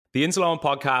The Insulone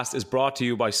podcast is brought to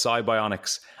you by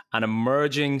Cybionics, an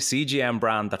emerging CGM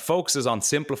brand that focuses on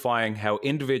simplifying how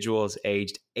individuals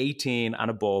aged 18 and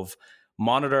above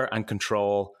monitor and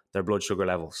control their blood sugar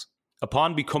levels.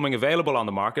 Upon becoming available on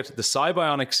the market, the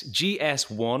Cybionics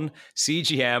GS1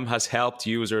 CGM has helped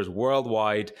users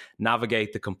worldwide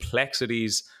navigate the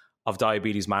complexities of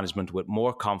diabetes management with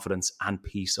more confidence and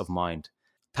peace of mind.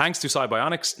 Thanks to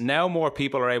Cybionics, now more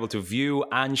people are able to view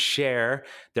and share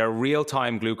their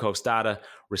real-time glucose data,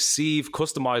 receive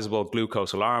customizable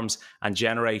glucose alarms, and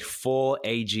generate full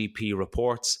AGP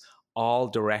reports, all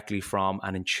directly from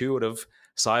an intuitive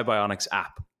Cybionics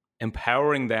app,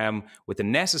 empowering them with the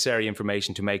necessary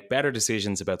information to make better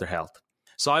decisions about their health.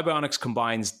 Cybionics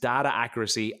combines data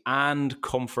accuracy and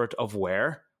comfort of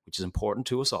wear, which is important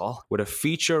to us all, with a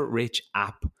feature-rich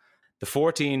app. The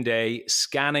 14-day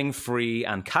scanning-free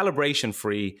and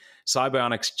calibration-free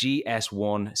Cybionics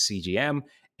GS1 CGM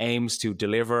aims to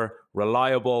deliver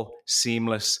reliable,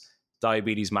 seamless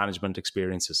diabetes management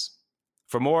experiences.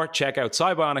 For more, check out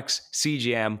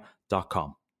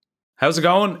cybionicscgm.com. How's it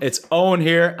going? It's Owen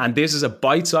here, and this is a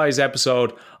bite-sized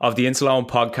episode of the Insulone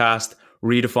podcast,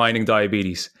 Redefining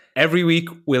Diabetes. Every week,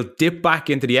 we'll dip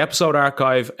back into the episode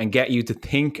archive and get you to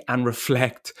think and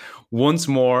reflect once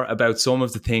more about some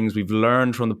of the things we've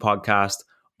learned from the podcast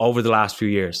over the last few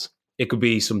years. It could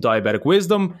be some diabetic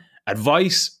wisdom,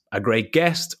 advice, a great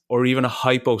guest, or even a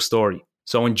hypo story.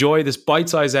 So enjoy this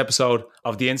bite-sized episode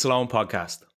of the Insulone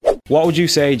podcast. What would you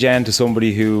say, Jen, to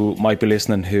somebody who might be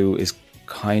listening who is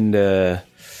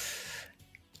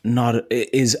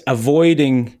is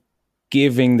avoiding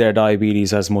giving their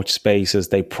diabetes as much space as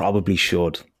they probably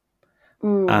should?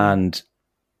 And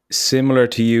similar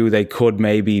to you, they could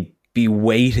maybe be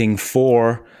waiting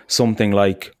for something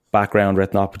like background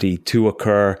retinopathy to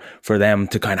occur for them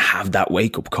to kind of have that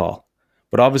wake-up call.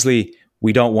 But obviously,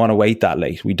 we don't want to wait that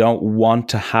late. We don't want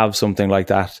to have something like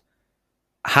that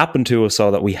happen to us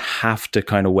so that we have to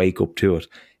kind of wake up to it.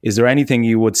 Is there anything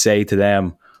you would say to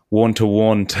them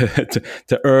one-to-one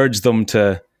to urge them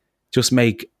to just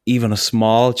make even a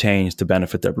small change to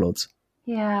benefit their bloods?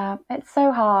 Yeah, it's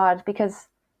so hard because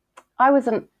I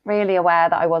wasn't really aware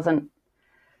that I wasn't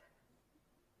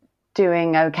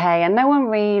doing okay, and no one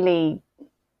really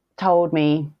told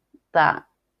me that.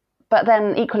 But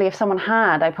then equally, if someone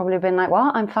had, I'd probably have been like, well,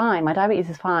 I'm fine, my diabetes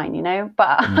is fine, you know?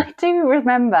 But I do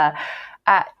remember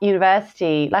at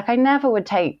university, like I never would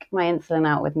take my insulin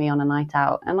out with me on a night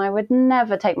out, and I would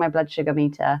never take my blood sugar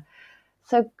meter.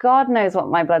 So God knows what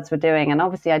my bloods were doing. And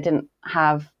obviously I didn't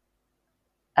have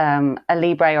a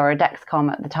Libre or a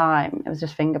Dexcom at the time. It was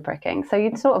just finger pricking. So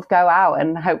you'd sort of go out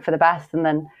and hope for the best and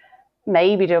then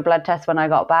maybe do a blood test when I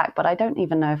got back. But I don't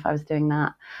even know if I was doing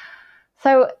that.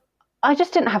 So I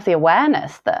just didn't have the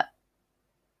awareness that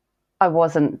I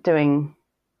wasn't doing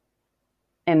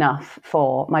enough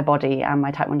for my body and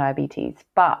my type 1 diabetes.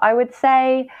 But I would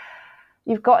say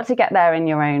you've got to get there in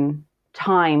your own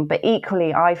time. But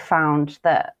equally, I found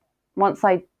that once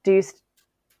I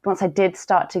did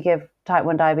start to give type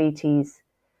 1 diabetes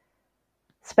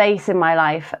space in my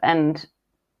life and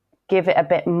give it a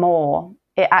bit more,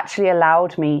 it actually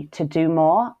allowed me to do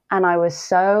more. And I was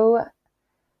so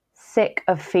sick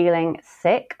of feeling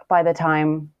sick by the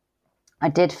time I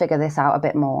did figure this out a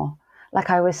bit more. Like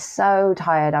I was so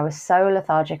tired, I was so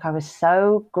lethargic, I was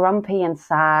so grumpy and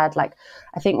sad. Like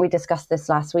I think we discussed this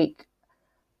last week.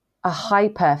 A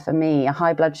hyper for me, a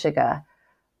high blood sugar.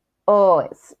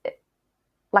 It's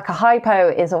like a hypo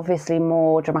is obviously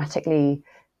more dramatically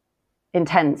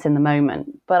intense in the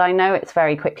moment, but I know it's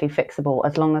very quickly fixable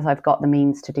as long as I've got the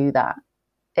means to do that.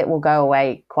 It will go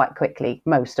away quite quickly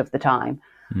most of the time.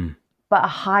 But a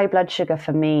high blood sugar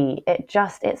for me,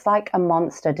 it's like a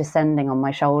monster descending on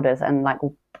my shoulders and like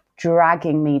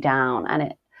dragging me down,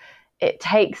 and it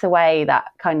takes away that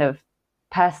kind of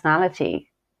personality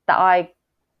that I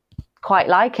quite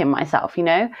like in myself, you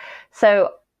know?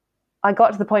 So I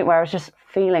got to the point where I was just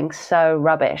feeling so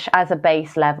rubbish as a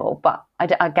base level, but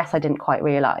I guess I didn't quite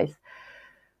realize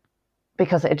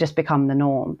because it had just become the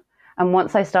norm. And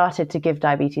once I started to give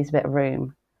diabetes a bit of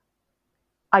room,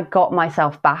 I got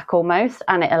myself back almost,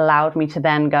 and it allowed me to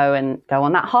then go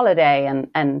on that holiday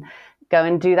and go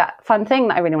and do that fun thing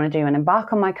that I really want to do and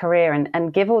embark on my career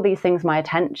and give all these things my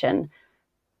attention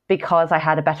because I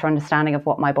had a better understanding of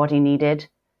what my body needed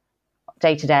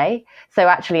day to day. So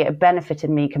actually it benefited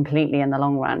me completely in the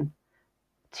long run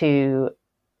to,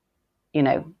 you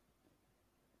know,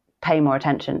 pay more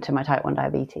attention to my type 1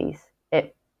 diabetes.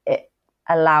 It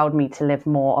allowed me to live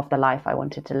more of the life I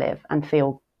wanted to live and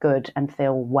feel good and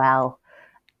feel well.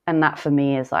 And that for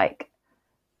me is like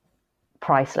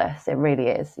priceless. It really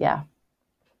is. Yeah.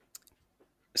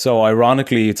 So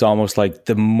ironically, it's almost like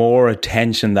the more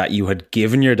attention that you had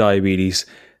given your diabetes,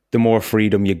 the more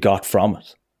freedom you got from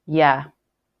it. Yeah.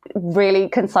 Really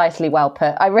concisely well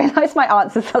put. I realise my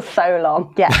answers are so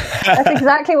long. Yeah, that's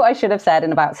exactly what I should have said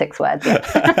in about 6 words.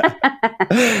 Yeah.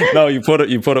 No, you put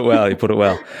it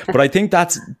well. But I think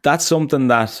that's something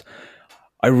that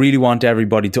I really want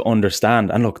everybody to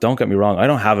understand. And look, don't get me wrong, I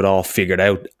don't have it all figured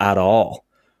out at all.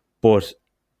 But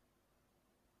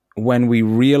when we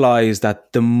realize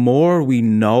that the more we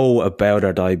know about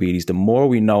our diabetes, the more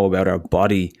we know about our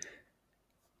body,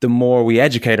 the more we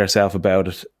educate ourselves about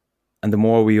it, and the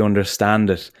more we understand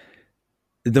it,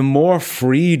 the more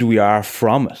freed we are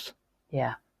from it.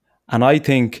 Yeah. And I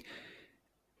think,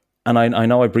 and I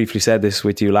know I briefly said this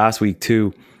with you last week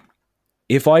too,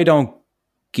 if I don't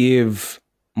give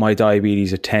my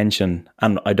diabetes attention,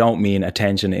 and I don't mean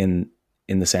attention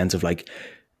in the sense of like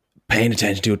paying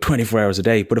attention to it 24 hours a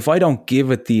day, but if I don't give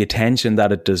it the attention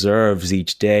that it deserves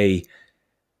each day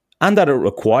and that it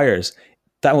requires,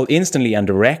 that will instantly and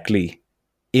directly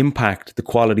impact the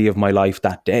quality of my life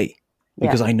that day,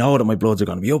 because I know that my bloods are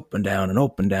going to be up and down and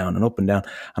up and down and up and down,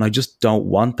 and I just don't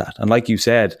want that. And like you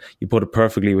said, you put it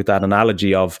perfectly with that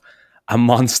analogy of a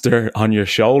monster on your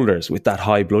shoulders with that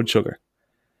high blood sugar.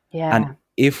 Yeah. And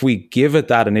if we give it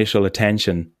that initial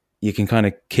attention, you can kind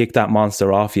of kick that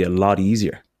monster off you a lot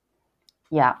easier.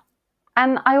 Yeah.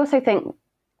 And I also think,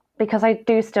 because I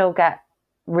do still get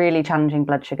really challenging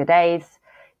blood sugar days,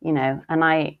 you know,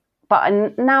 but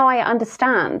now I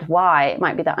understand why it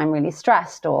might be that I'm really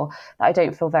stressed, or that I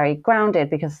don't feel very grounded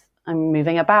because I'm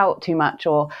moving about too much,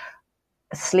 or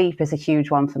sleep is a huge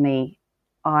one for me.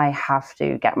 I have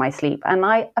to get my sleep. And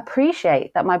I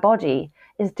appreciate that my body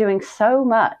is doing so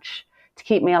much to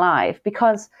keep me alive,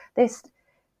 because this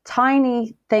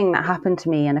tiny thing that happened to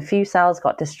me and a few cells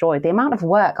got destroyed, the amount of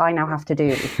work I now have to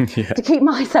do to keep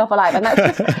myself alive, and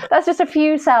that's just a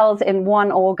few cells in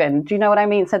one organ. Do you know what I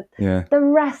mean? So the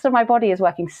rest of my body is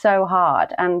working so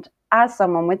hard. And as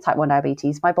someone with type 1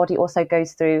 diabetes, my body also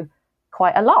goes through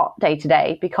quite a lot day to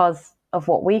day because of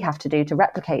what we have to do to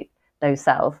replicate those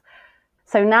cells.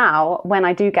 So now when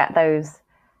I do get those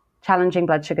challenging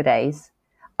blood sugar days,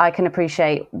 I can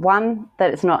appreciate, one,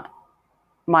 that it's not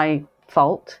my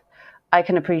fault. I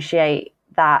can appreciate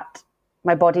that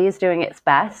my body is doing its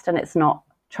best and it's not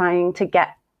trying to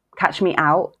catch me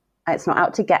out. It's not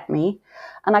out to get me.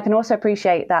 And I can also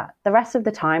appreciate that the rest of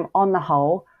the time, on the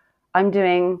whole, I'm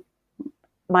doing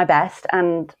my best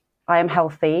and I am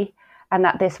healthy, and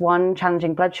that this one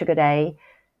challenging blood sugar day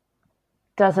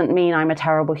doesn't mean I'm a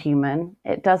terrible human.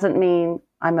 It doesn't mean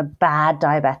I'm a bad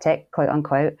diabetic, quote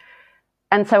unquote.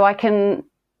 And so I can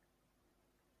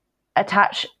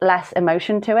attach less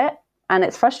emotion to it. And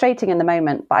it's frustrating in the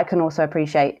moment, but I can also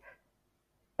appreciate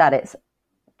that it's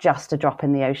just a drop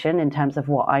in the ocean in terms of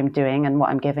what I'm doing and what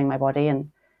I'm giving my body and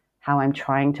how I'm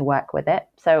trying to work with it.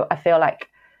 So I feel like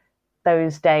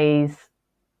those days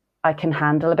I can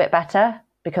handle a bit better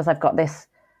because I've got this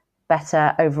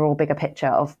better overall bigger picture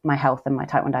of my health and my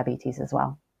type 1 diabetes as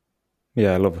well.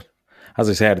 Yeah, I love it. As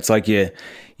I said, it's like you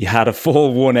had a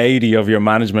full 180 of your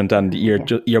management and your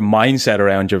mindset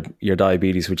around your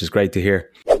diabetes, which is great to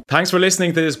hear. Thanks for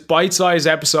listening to this bite-sized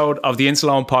episode of the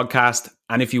Insulone podcast.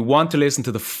 And if you want to listen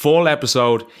to the full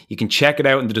episode, you can check it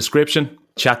out in the description.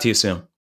 Chat to you soon.